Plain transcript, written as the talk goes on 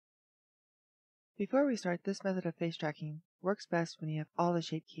Before we start, this method of face tracking works best when you have all the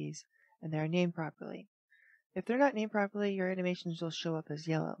shape keys and they are named properly. If they're not named properly, your animations will show up as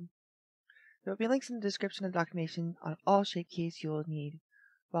yellow. There will be links in the description of documentation on all shape keys you will need.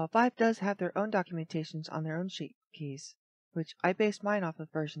 While Vive does have their own documentations on their own shape keys, which I based mine off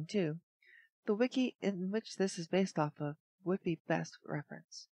of version 2, the wiki in which this is based off of would be best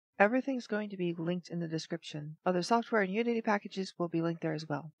reference. Everything's going to be linked in the description. Other software and Unity packages will be linked there as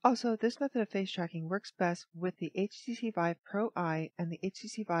well. Also, this method of face tracking works best with the HTC Vive Pro Eye and the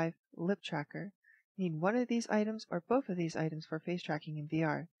HTC Vive Lip Tracker. You need one of these items or both of these items for face tracking in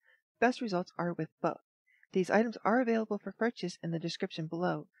VR. Best results are with both. These items are available for purchase in the description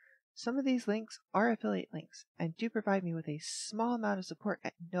below. Some of these links are affiliate links and do provide me with a small amount of support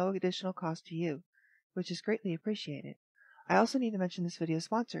at no additional cost to you, which is greatly appreciated. I also need to mention this video's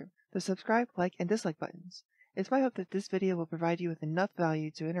sponsor, the subscribe, like, and dislike buttons. It's my hope that this video will provide you with enough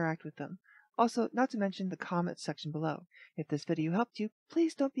value to interact with them. Also, not to mention the comments section below. If this video helped you,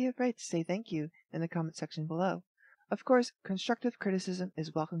 please don't be afraid to say thank you in the comment section below. Of course, constructive criticism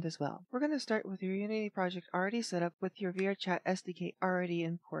is welcomed as well. We're going to start with your Unity project already set up with your VRChat SDK already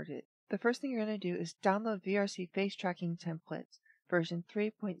imported. The first thing you're going to do is download VRC Facetracking templates, version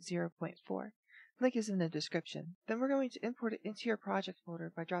 3.0.4. Link is in the description. Then we're going to import it into your project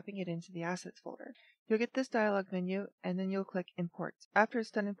folder by dropping it into the Assets folder. You'll get this dialog menu, and then you'll click Import. After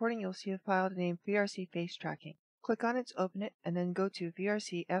it's done importing, you'll see a file named VRC Facetracking. Click on it to open it, and then go to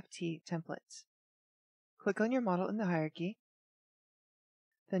VRCFT Templates. Click on your model in the hierarchy,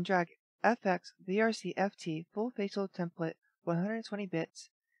 then drag FX VRCFT Full Facial Template 120 bits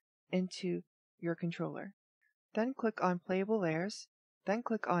into your controller. Then click on Playable Layers, then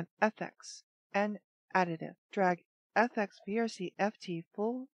click on FX and Additive. Drag FX VRCFT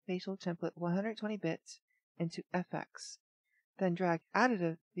Full Facial Template 120 bits into FX. Then drag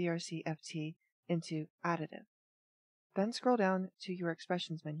Additive VRCFT into Additive. Then scroll down to your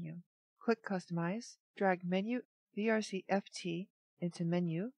Expressions menu. Click Customize, drag Menu VRCFT into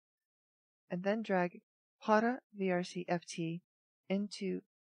Menu, and then drag Para VRCFT into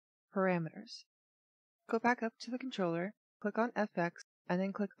Parameters. Go back up to the controller, click on FX, and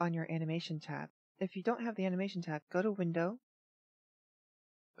then click on your Animation tab. If you don't have the Animation tab, go to Window,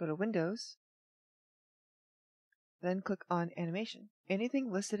 go to Windows, then click on Animation. Anything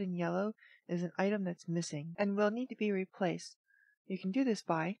listed in yellow is an item that's missing and will need to be replaced. You can do this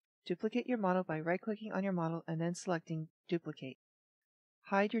by duplicate your model by right-clicking on your model and then selecting Duplicate.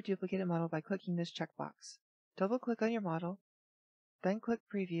 Hide your duplicated model by clicking this checkbox. Double-click on your model, then click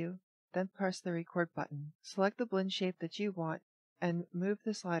Preview, then press the Record button. Select the blend shape that you want and move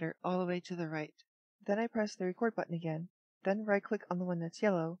the slider all the way to the right. Then I press the Record button again, then right-click on the one that's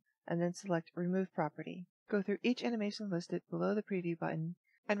yellow, and then select Remove Property. Go through each animation listed below the Preview button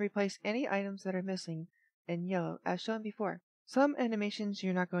and replace any items that are missing in yellow as shown before. Some animations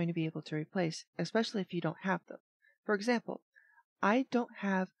you're not going to be able to replace, especially if you don't have them. For example, I don't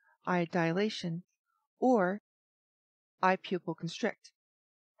have eye dilation or eye pupil constrict.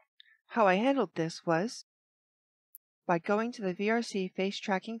 How I handled this was by going to the VRC Face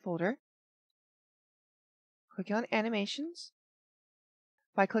Tracking folder, clicking on Animations,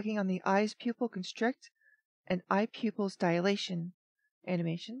 by clicking on the Eyes Pupil Constrict and Eye Pupils Dilation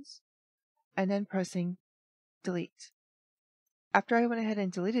animations, and then pressing Delete. After I went ahead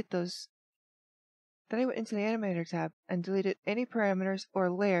and deleted those, then I went into the Animator tab and deleted any parameters or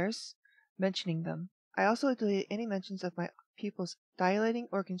layers mentioning them. I also deleted any mentions of my pupils dilating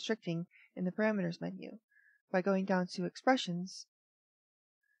or constricting in the Parameters menu by going down to Expressions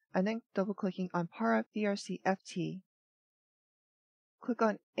and then double-clicking on Para VRCFT. Click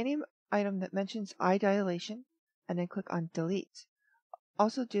on any item that mentions eye dilation and then click on Delete.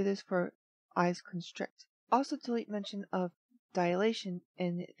 Also do this for Eyes Constrict. Also delete mention of dilation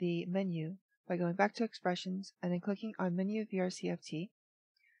in the menu by going back to Expressions and then clicking on Menu VRCFT,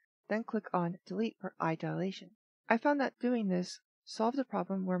 then click on Delete for Eye Dilation. I found that doing this solved a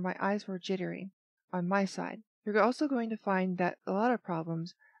problem where my eyes were jittery on my side. You're also going to find that a lot of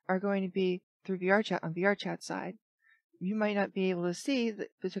problems are going to be through VRChat on VRChat's side. You might not be able to see the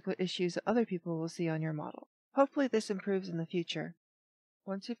particular issues that other people will see on your model. Hopefully this improves in the future.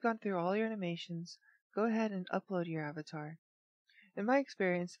 Once you've gone through all your animations, go ahead and upload your avatar. In my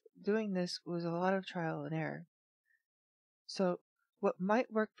experience, doing this was a lot of trial and error. So what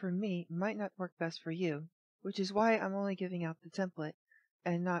might work for me might not work best for you, which is why I'm only giving out the template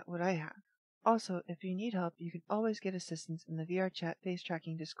and not what I have. Also, if you need help, you can always get assistance in the VRChat Face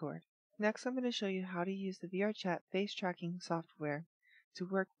Tracking Discord. Next, I'm going to show you how to use the VRChat Face Tracking software to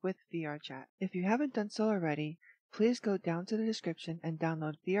work with VRChat. If you haven't done so already, please go down to the description and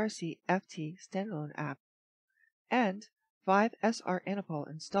download VRCFT Standalone App and Vive SR Anapol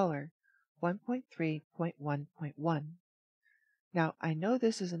Installer 1.3.1.1. Now, I know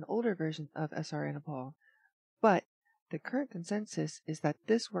this is an older version of SR Anapol, but the current consensus is that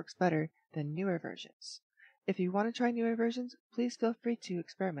this works better than newer versions. If you want to try newer versions, please feel free to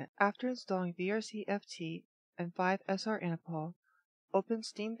experiment. After installing VRCFT and Vive SR Anapol, open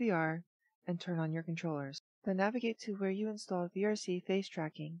Steam VR and turn on your controllers. Then navigate to where you installed VRC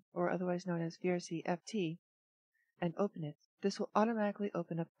Facetracking, or otherwise known as VRCFT, and open it. This will automatically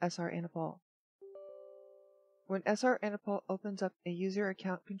open up SR Anapol. When SR Anapol opens up a user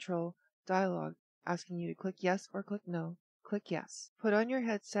account control dialog asking you to click yes or click no, click yes. Put on your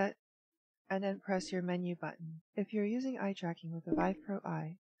headset and then press your menu button. If you're using eye tracking with a Vive Pro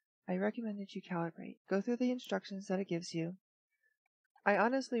Eye, I recommend that you calibrate. Go through the instructions that it gives you. I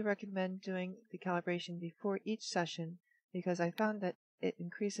honestly recommend doing the calibration before each session because I found that it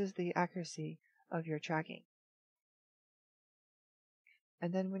increases the accuracy of your tracking.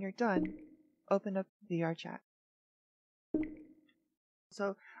 And then when you're done, open up VRChat.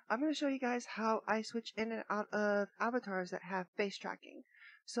 So I'm going to show you guys how I switch in and out of avatars that have face tracking.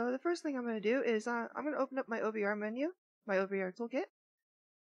 So the first thing I'm going to do is I'm going to open up my OVR menu, my OVR Toolkit,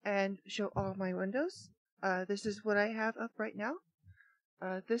 and show all my windows. This is what I have up right now.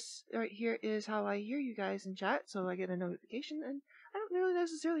 This right here is how I hear you guys in chat, so I get a notification, and I don't really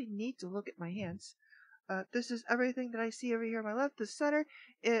necessarily need to look at my hands. This is everything that I see over here on my left. The center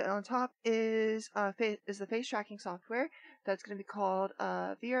on top is the face tracking software. That's going to be called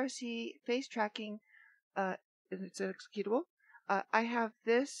VRC Face Tracking. It's an executable. I have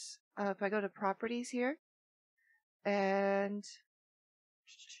this. If I go to Properties here, and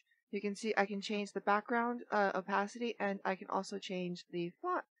you can see I can change the background opacity, and I can also change the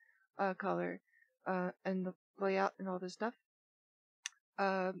font color and the layout and all this stuff.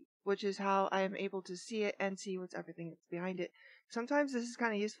 Which is how I am able to see it and see what's everything that's behind it. Sometimes this is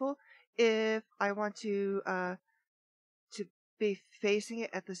kind of useful if I want to be facing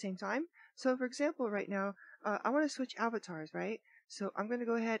it at the same time. So for example, right now, I want to switch avatars, right? So I'm going to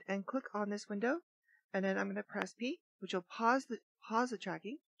go ahead and click on this window, and then I'm going to press P, which will pause the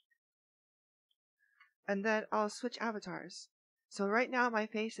tracking, and then I'll switch avatars. So right now my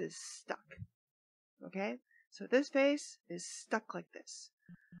face is stuck. Okay? So this face is stuck like this.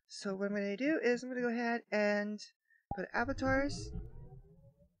 So what I'm going to do is I'm going to go ahead and go to avatars.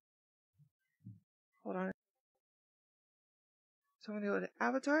 Hold on. So I'm going to go to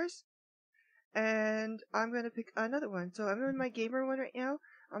avatars, and I'm going to pick another one. So I'm in my gamer one right now.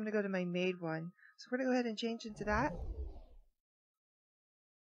 I'm going to go to my made one. So we're going to go ahead and change into that.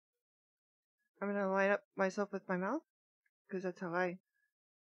 I'm going to line up myself with my mouth, because that's how I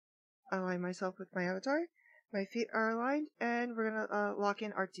align myself with my avatar. My feet are aligned, and we're going to lock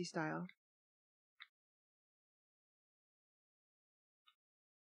in artsy style.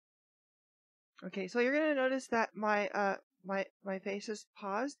 Okay, so you're gonna notice that my face is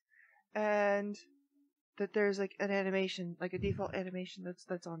paused, and that there's like an animation, like a default animation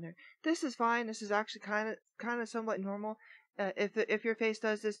that's on there. This is fine. This is actually kind of somewhat normal. If your face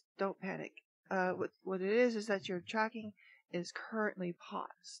does this, don't panic. What it is that your tracking is currently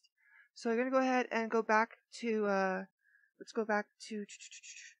paused. So you're gonna go ahead and go back to let's go back to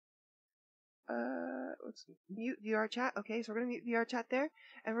let's mute VRChat. Okay, so we're gonna mute VRChat there,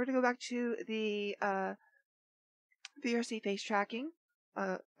 and we're gonna go back to the VRC face tracking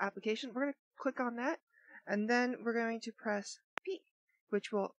application. We're gonna click on that, and then we're going to press P,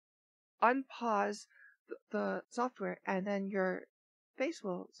 which will unpause the software, and then your face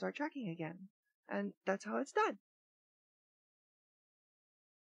will start tracking again. And that's how it's done.